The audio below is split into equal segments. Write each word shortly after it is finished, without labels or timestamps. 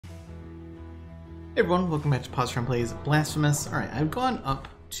Hey everyone, welcome back to Positron Plays Blasphemous. Alright, I've gone up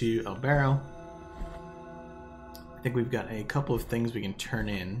to El Barro. I think we've got a couple of things we can turn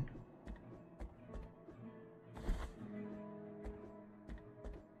in.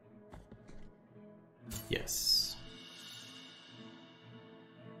 Yes.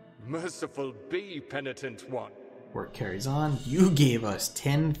 Merciful be, penitent one. Work carries on. You gave us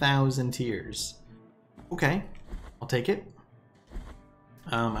 10,000 tears. Okay, I'll take it.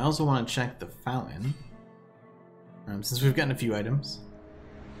 I also want to check the fountain, since we've gotten a few items.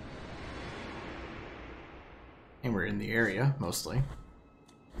 And we're in the area, mostly.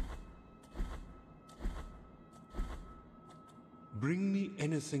 Bring me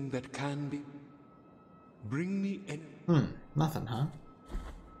anything that can be. Bring me any. Nothing, huh?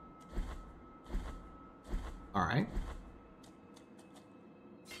 Alright.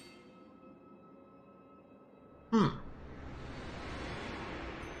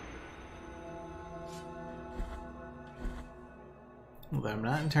 Well, I'm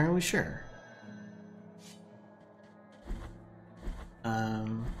not entirely sure.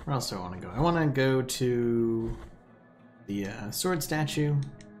 Where else do I want to go? I want to go to the sword statue.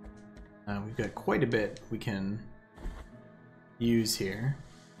 We've got quite a bit we can use here.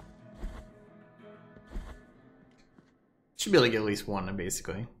 Should be able to get at least one,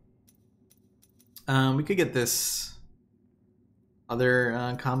 basically. We could get this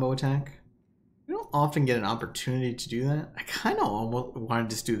other combo attack. We don't often get an opportunity to do that. I kind of want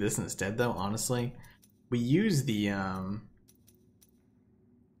to just do this instead, though, honestly. We use the...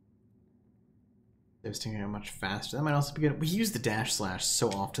 Devastating much faster. That might also be good. We use the dash slash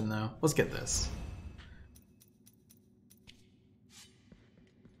so often, though. Let's get this.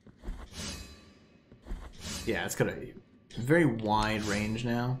 Yeah, it's got a very wide range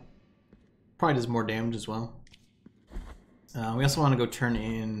now. Probably does more damage as well. We also want to go turn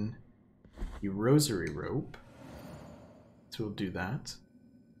in the rosary rope. So we'll do that.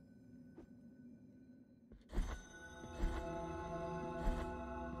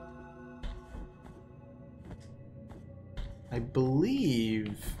 I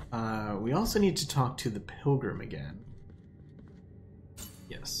believe we also need to talk to the pilgrim again.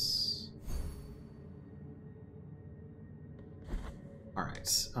 Yes.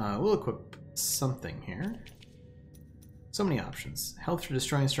 Alright, we'll equip something here. So many options. Health for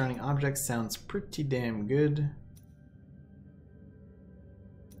destroying surrounding objects sounds pretty damn good.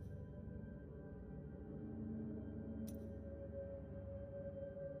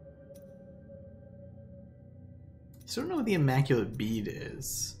 So I don't know what the Immaculate Bead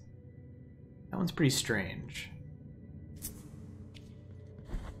is. That one's pretty strange.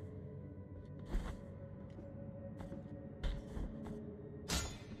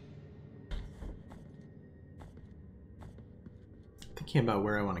 Thinking about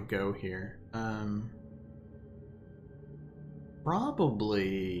where I want to go here.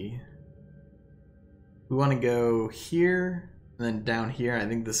 Probably we want to go here and then down here. I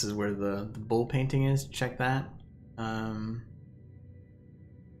think this is where the bull painting is. Check that.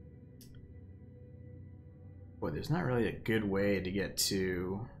 Boy, there's not really a good way to get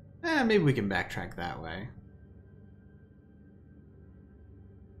to... maybe we can backtrack that way.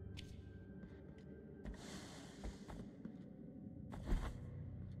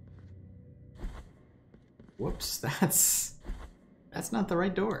 Whoops, that's not the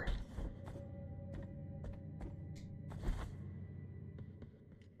right door.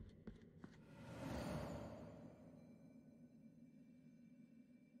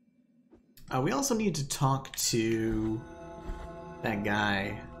 We also need to talk to that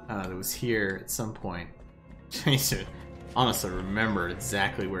guy that was here at some point. I need to honestly remember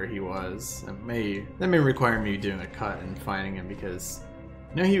exactly where he was. That may require me doing a cut and finding him, because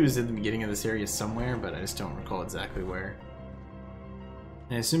I know he was in the beginning of this area somewhere, but I just don't recall exactly where.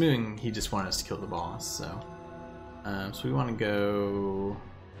 And assuming he just wanted us to kill the boss, so so we want to go.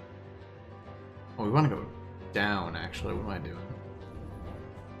 Oh, we want to go down. Actually, what am I doing?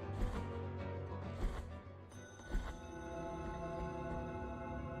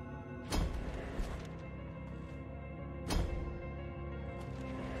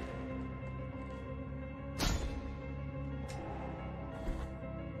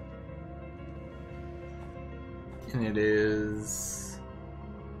 And it is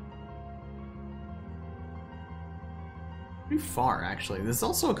pretty far, actually. There's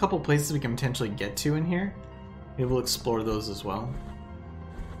also a couple places we can potentially get to in here. Maybe we'll explore those as well.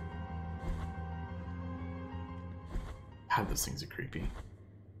 God, those things are creepy.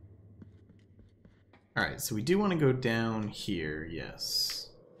 Alright, so we do want to go down here, yes.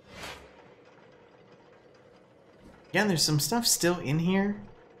 Again, there's some stuff still in here.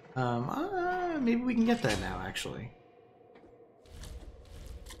 Maybe we can get that now, actually.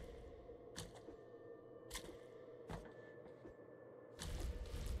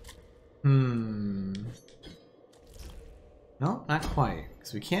 No, not quite.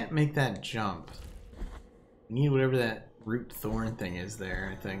 Because we can't make that jump. We need whatever that root thorn thing is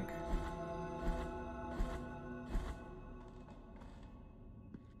there, I think.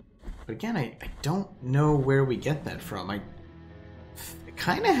 But again, I don't know where we get that from. I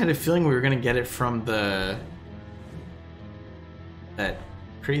kind of had a feeling we were going to get it from that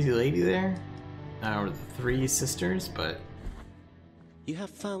crazy lady there. Or the three sisters, but... You have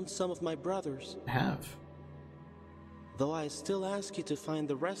found some of my brothers. I have. Though I still ask you to find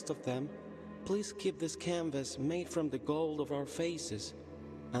the rest of them, please keep this canvas made from the gold of our faces,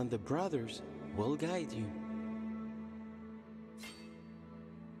 and the brothers will guide you.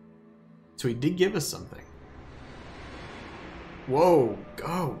 So he did give us something. Whoa!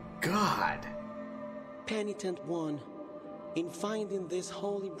 Oh, God! Penitent one, in finding this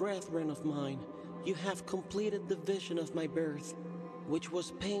holy brethren of mine, you have completed the vision of my birth, which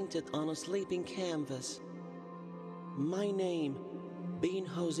was painted on a sleeping canvas. My name being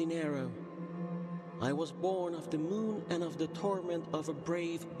Hosinero, I was born of the moon and of the torment of a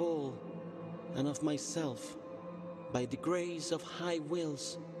brave bull, and of myself, by the grace of high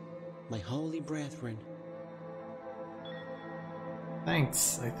wills, my holy brethren.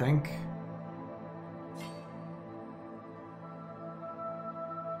 Thanks, I think.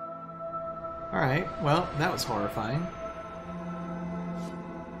 Alright, well, that was horrifying.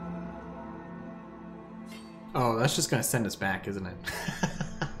 Oh, that's just gonna send us back, isn't it?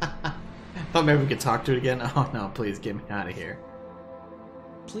 Thought maybe we could talk to it again. Oh no, please get me out of here.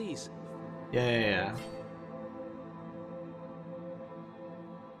 Please. Yeah.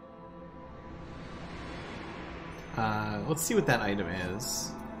 Let's see what that item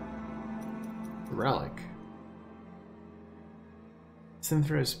is. Relic.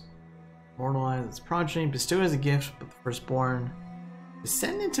 Synthros immortalized its progeny, bestowed as a gift, but the firstborn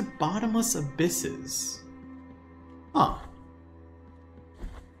descend into bottomless abysses. Huh.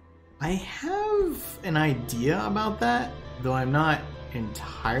 I have an idea about that, though I'm not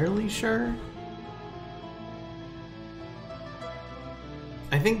entirely sure.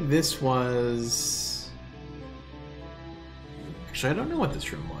 I think this was... Actually, I don't know what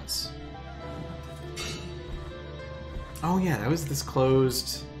this room was. Oh yeah, that was this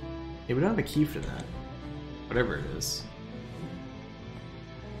closed... Yeah, we don't have a key for that. Whatever it is.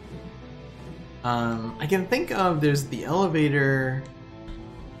 I can think of, there's the elevator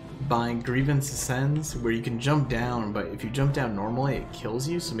by Grievance Ascends, where you can jump down, but if you jump down normally, it kills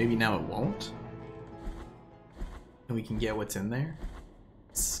you, so maybe now it won't. And we can get what's in there.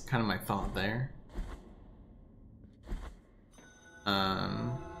 It's kind of my thought there.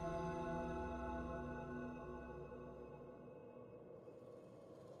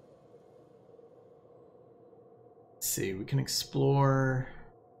 Let's see, we can explore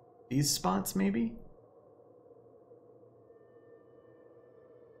these spots maybe?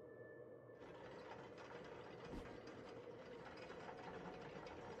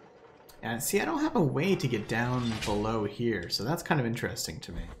 Yeah, see, I don't have a way to get down below here, so that's kind of interesting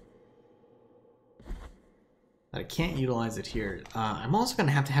to me. I can't utilize it here. I'm also going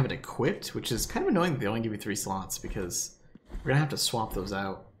to have it equipped, which is kind of annoying that they only give you 3 slots, because we're going to have to swap those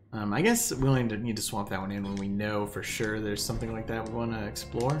out. I guess we only need to swap that one in when we know for sure there's something like that we want to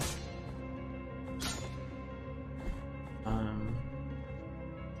explore.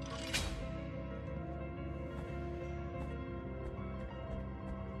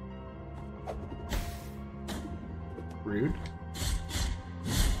 Rude.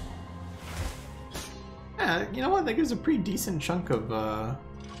 Yeah, you know what? That gives a pretty decent chunk of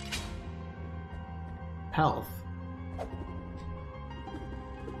health.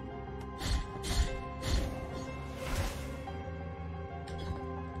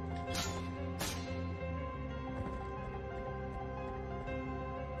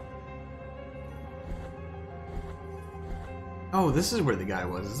 Oh, this is where the guy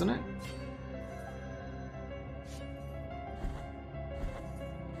was, isn't it?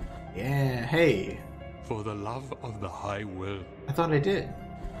 Yeah, hey. For the love of the high will. I thought I did.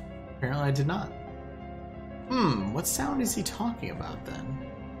 Apparently I did not. What sound is he talking about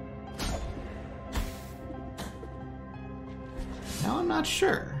then? Now I'm not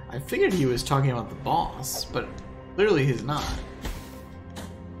sure. I figured he was talking about the boss, but clearly he's not.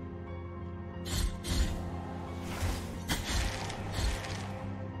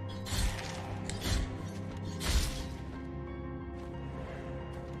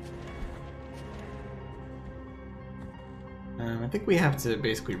 I think we have to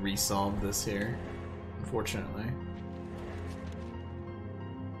basically resolve this here, unfortunately.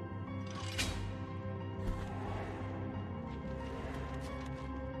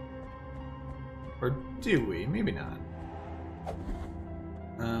 Or do we? Maybe not.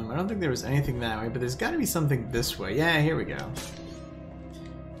 I don't think there was anything that way, but there's got to be something this way. Yeah, here we go.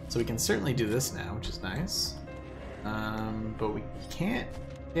 So we can certainly do this now, which is nice. But we can't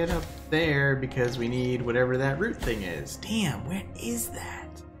get up there because we need whatever that root thing is. Damn, where is that?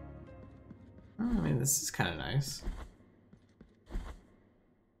 Oh, I mean, this is kind of nice.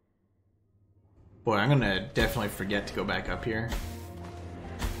 Boy, I'm gonna definitely forget to go back up here.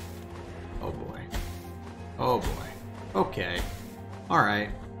 Oh boy. Oh boy. Okay.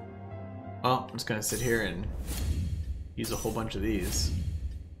 Alright. Well, I'm just gonna sit here and use a whole bunch of these.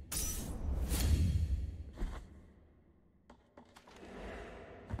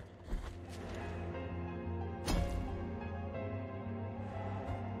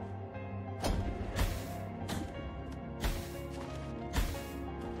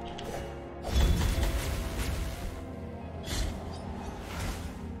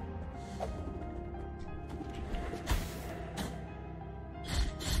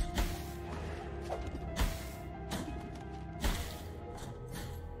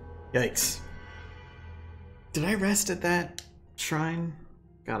 Yikes. Did I rest at that shrine?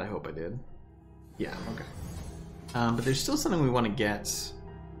 God, I hope I did. Yeah, okay. But there's still something we want to get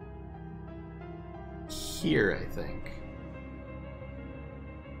here, I think.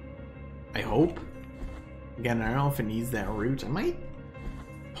 I hope. Again, I don't know if it needs that root. I might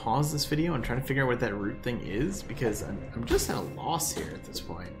pause this video and try to figure out what that root thing is, because I'm just at a loss here at this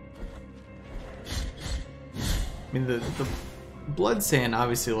point. I mean, the blood sand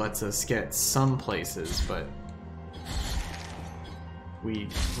obviously lets us get some places, but we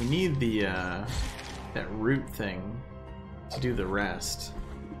need the that root thing to do the rest.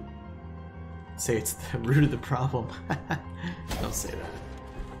 Say it's the root of the problem. Don't say that.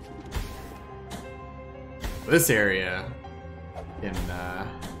 This area can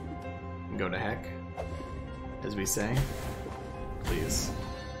go to heck, as we say. Please.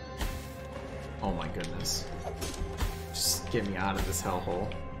 Oh my goodness. Just get me out of this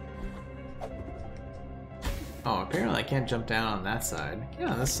hellhole. Oh, apparently I can't jump down on that side. Get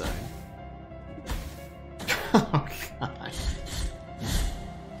on this side. Oh god.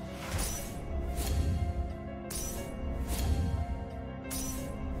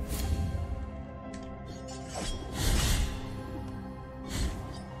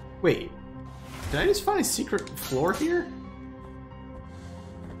 Wait, did I just find a secret floor here?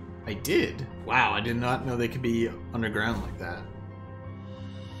 I did. Wow, I did not know they could be underground like that.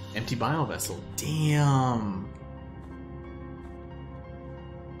 Empty bile vessel. Damn.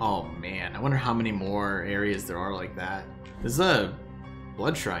 Oh man, I wonder how many more areas there are like that. There's a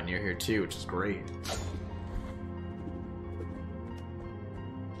blood shrine near here too, which is great.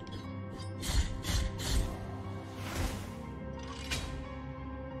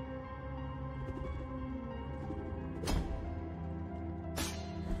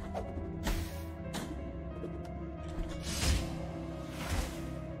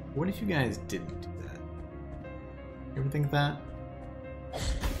 What if you guys didn't do that? You ever think of that?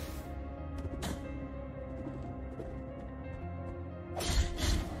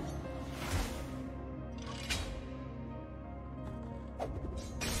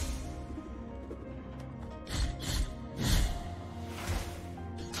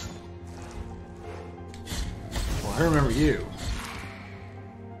 Well, I remember you.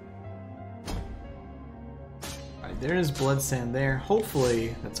 There is blood sand there.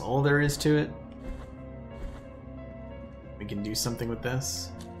 Hopefully, that's all there is to it. We can do something with this.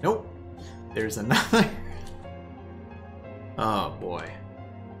 Nope. There's another. Oh boy.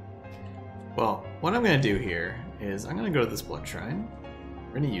 Well, what I'm going to do here is I'm going to go to this blood shrine.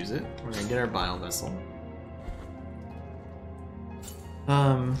 We're going to use it. We're going to get our bile vessel.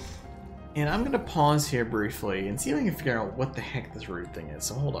 And I'm going to pause here briefly and see if I can figure out what the heck this root thing is.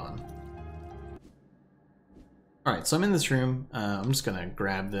 So hold on. Alright, so I'm in this room. I'm just gonna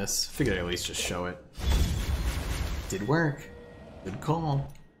grab this. Figured I'd at least just show it. Did work. Good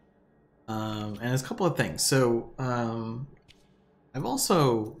call. And there's a couple of things. So, I've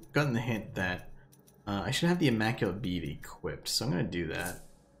also gotten the hint that I should have the Immaculate Bead equipped, so I'm gonna do that.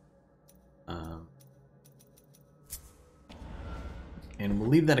 And we'll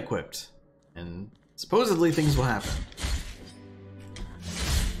leave that equipped. And supposedly things will happen.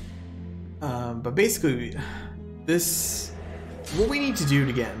 But basically, what we need to do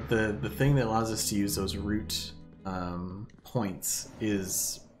to get the thing that allows us to use those root points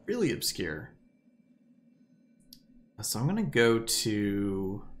is really obscure. So I'm gonna go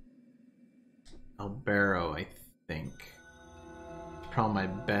to Albero, I think. Probably my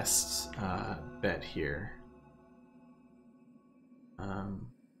best bet here.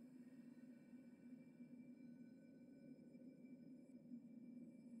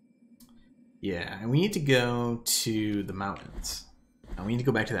 Yeah, and we need to go to the mountains. And we need to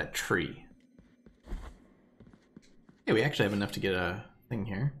go back to that tree. Hey, we actually have enough to get a thing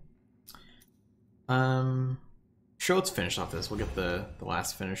here. Sure, let's finish off this. We'll get the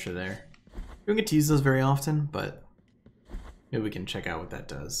last finisher there. We don't get to use those very often, but maybe we can check out what that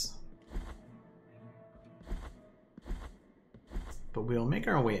does. But we'll make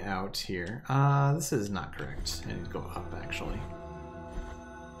our way out here. This is not correct. I need to go up, actually.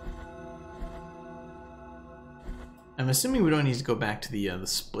 I'm assuming we don't need to go back to the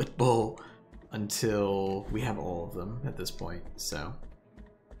split bowl until we have all of them at this point, so.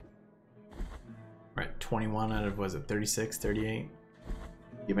 Right, 21 out of, was it 36, 38?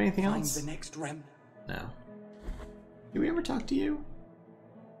 You have anything else? Find the next remnant. No. Did we ever talk to you?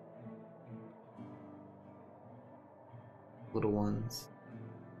 Little ones.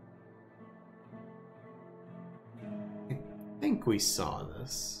 I think we saw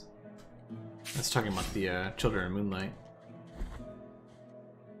this. That's talking about the Children of Moonlight.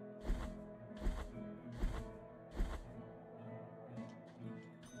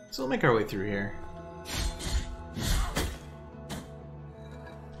 So we'll make our way through here.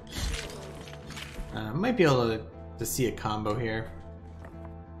 Might be able to see a combo here.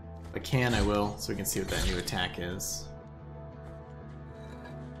 If I can, I will, so we can see what that new attack is.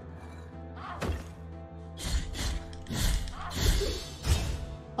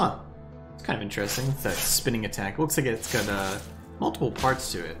 Huh. It's kind of interesting. It's that spinning attack. Looks like it's got multiple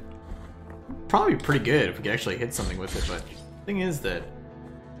parts to it. Probably pretty good if we could actually hit something with it, but the thing is that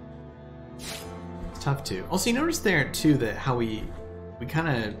it's tough to. Also, you notice there too that how we kind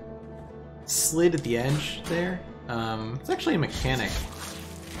of slid at the edge there. It's actually a mechanic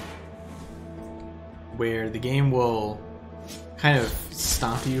where the game will kind of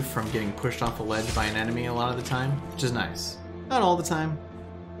stop you from getting pushed off a ledge by an enemy a lot of the time, which is nice. Not all the time,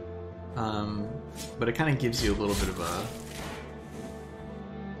 but it kind of gives you a little bit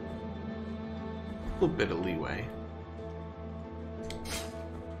of leeway.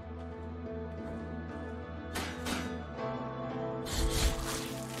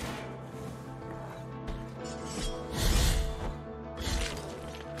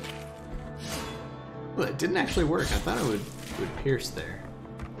 Well, it didn't actually work. I thought it would pierce there.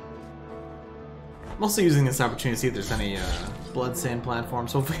 I'm also using this opportunity to see if there's any blood sand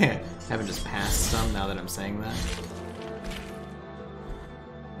platforms. Hopefully I haven't just passed some now that I'm saying that.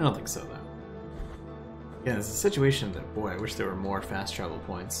 I don't think so, though. Yeah, it's a situation that, boy, I wish there were more fast travel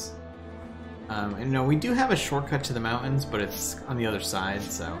points. And no, we do have a shortcut to the mountains, but it's on the other side,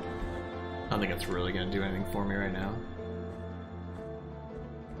 so I don't think it's really going to do anything for me right now.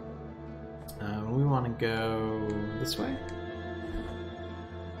 We want to go this way.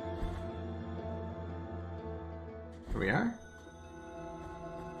 Here we are.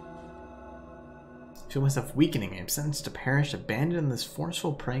 I feel myself weakening. I am sentenced to perish, abandoned in this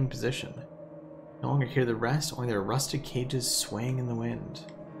forceful praying position. No longer hear the rest, only their rusted cages swaying in the wind.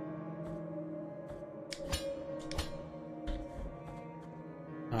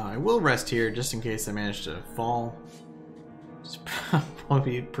 I will rest here just in case I manage to fall. It's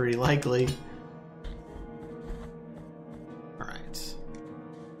probably pretty likely. Alright.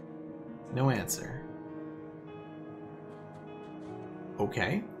 No answer.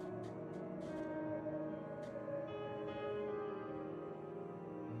 Okay.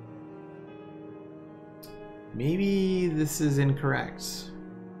 Maybe this is incorrect.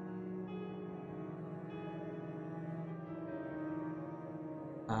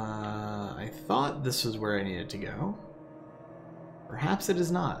 I thought this was where I needed to go. Perhaps it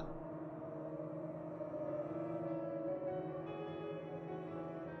is not.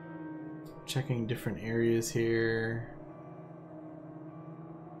 Checking different areas here.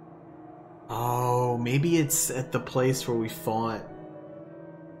 Oh, maybe it's at the place where we fought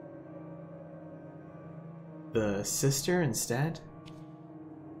the sister instead?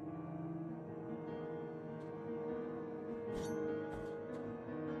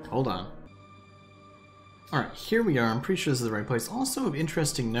 Hold on. Alright, here we are. I'm pretty sure this is the right place. Also of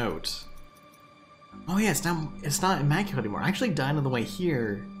interesting note. Oh yeah, it's not immaculate anymore. I actually died on the way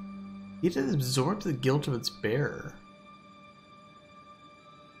here. It has absorbed the guilt of its bearer.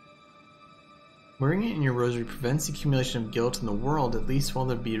 Wearing it in your rosary prevents the accumulation of guilt in the world, at least while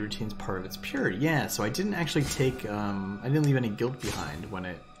the bead retains part of its purity. Yeah, so I didn't actually take, I didn't leave any guilt behind when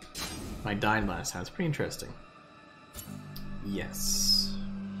I died last time. It's pretty interesting. Yes.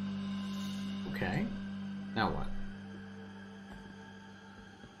 Okay. Now what?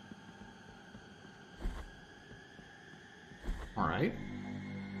 Alright.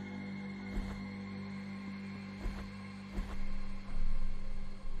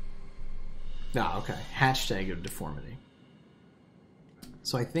 Ah, okay. Hashtag of deformity.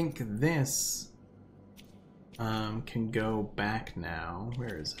 So I think this can go back now.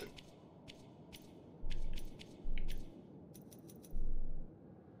 Where is it?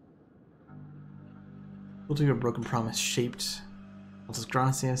 We'll do a broken promise shaped. Muchas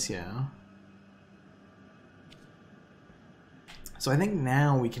gracias, yeah. So I think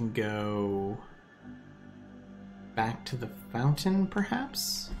now we can go back to the fountain,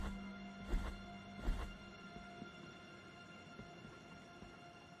 perhaps?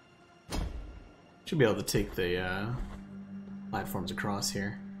 Should be able to take the platforms across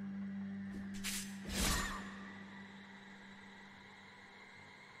here.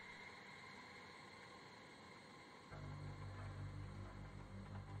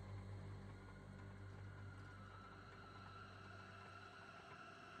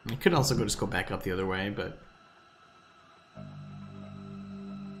 I could also just go back up the other way, but...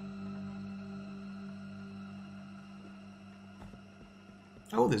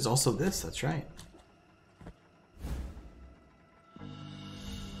 Oh, there's also this, that's right.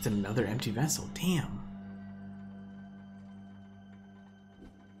 It's another empty vessel, damn.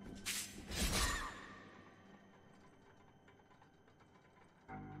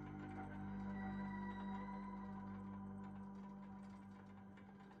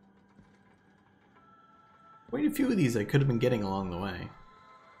 Quite a few of these I could have been getting along the way.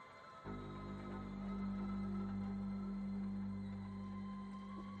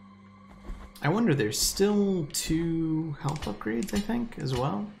 I wonder, there's still 2 health upgrades, I think, as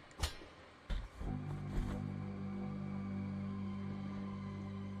well.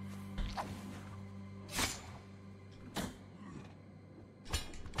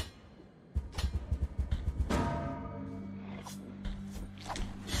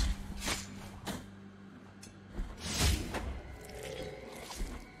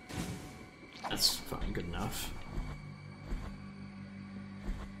 That's fine, good enough.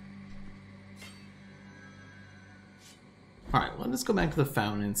 Alright, well, let's go back to the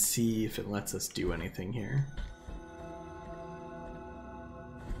fountain and see if it lets us do anything here.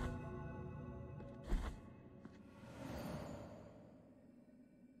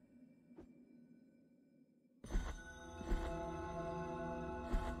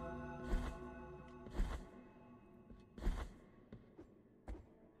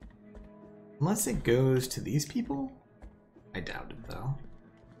 Unless it goes to these people? I doubt it, though.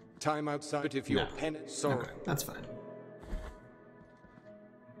 Time outside if your pen. Sorry. Okay, that's fine.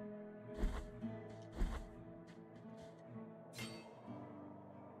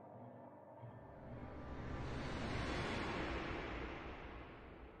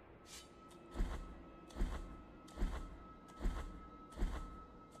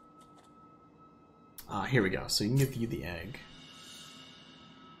 Here we go. So you can give you the egg.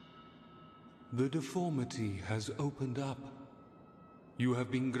 The deformity has opened up. You have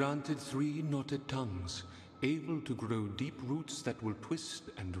been granted 3 knotted tongues, able to grow deep roots that will twist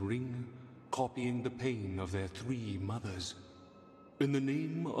and wring, copying the pain of their 3 mothers. In the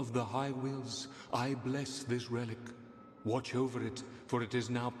name of the High Wills, I bless this relic. Watch over it, for it is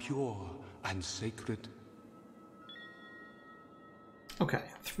now pure and sacred. Okay,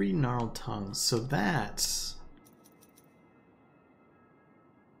 3 gnarled tongues. So that's...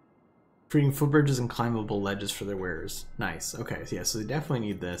 Creating footbridges and climbable ledges for their wearers. Nice. Okay, so yeah, so they definitely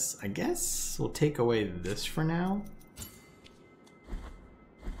need this. I guess we'll take away this for now.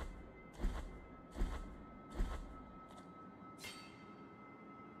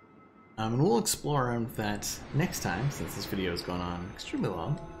 And we'll explore around with that next time, since this video has gone on extremely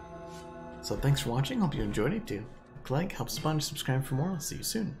long. So thanks for watching. Hope you enjoyed it. Do like, help us subscribe for more. I'll see you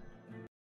soon.